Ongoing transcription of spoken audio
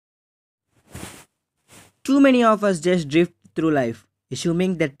Too many of us just drift through life,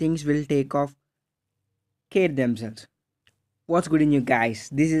 assuming that things will take off care themselves. What's good in you guys?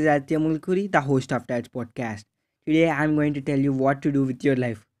 This is Aditya Mulkuri, the host of that podcast. Today I'm going to tell you what to do with your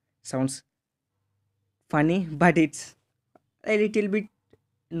life. Sounds funny, but it's a little bit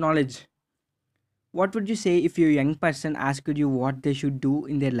knowledge. What would you say if your young person asked you what they should do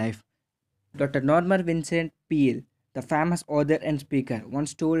in their life? Dr. Norman Vincent Peale, the famous author and speaker,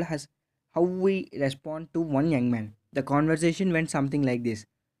 once told us how we respond to one young man. The conversation went something like this: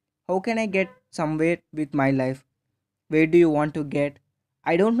 how can I get somewhere with my life? Where do you want to get?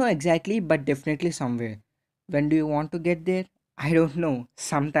 I don't know exactly, but definitely somewhere. When do you want to get there? I don't know.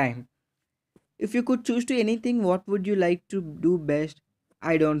 Sometime. If you could choose to anything, what would you like to do best?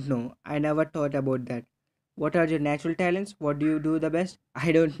 I don't know. I never thought about that. What are your natural talents? What do you do the best?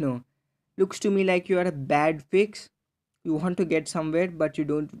 I don't know. Looks to me like you are a bad fix. You want to get somewhere, but you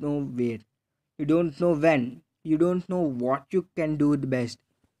don't know where. You don't know when. You don't know what you can do the best.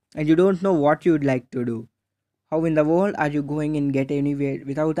 And you don't know what you would like to do. How in the world are you going and get anywhere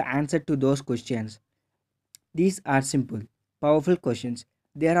without the answer to those questions? These are simple, powerful questions.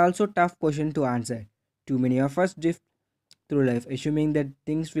 They are also tough questions to answer. Too many of us drift through life assuming that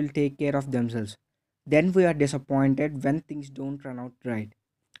things will take care of themselves. Then we are disappointed when things don't turn out right.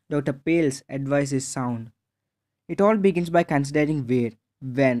 Dr. Pale's advice is sound. It all begins by considering where,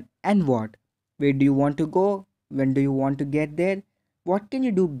 when, and what. Where do you want to go? When do you want to get there? What can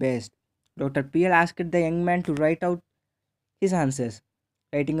you do best? Dr. Peel asked the young man to write out his answers.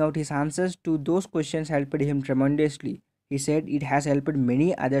 Writing out his answers to those questions helped him tremendously. He said it has helped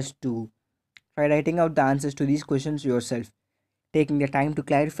many others too. Try writing out the answers to these questions yourself, taking the time to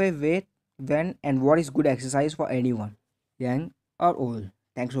clarify where, when, and what is good exercise for anyone, young or old.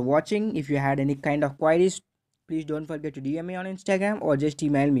 Thanks for watching. If you had any kind of queries, please don't forget to DM me on Instagram or just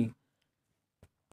email me.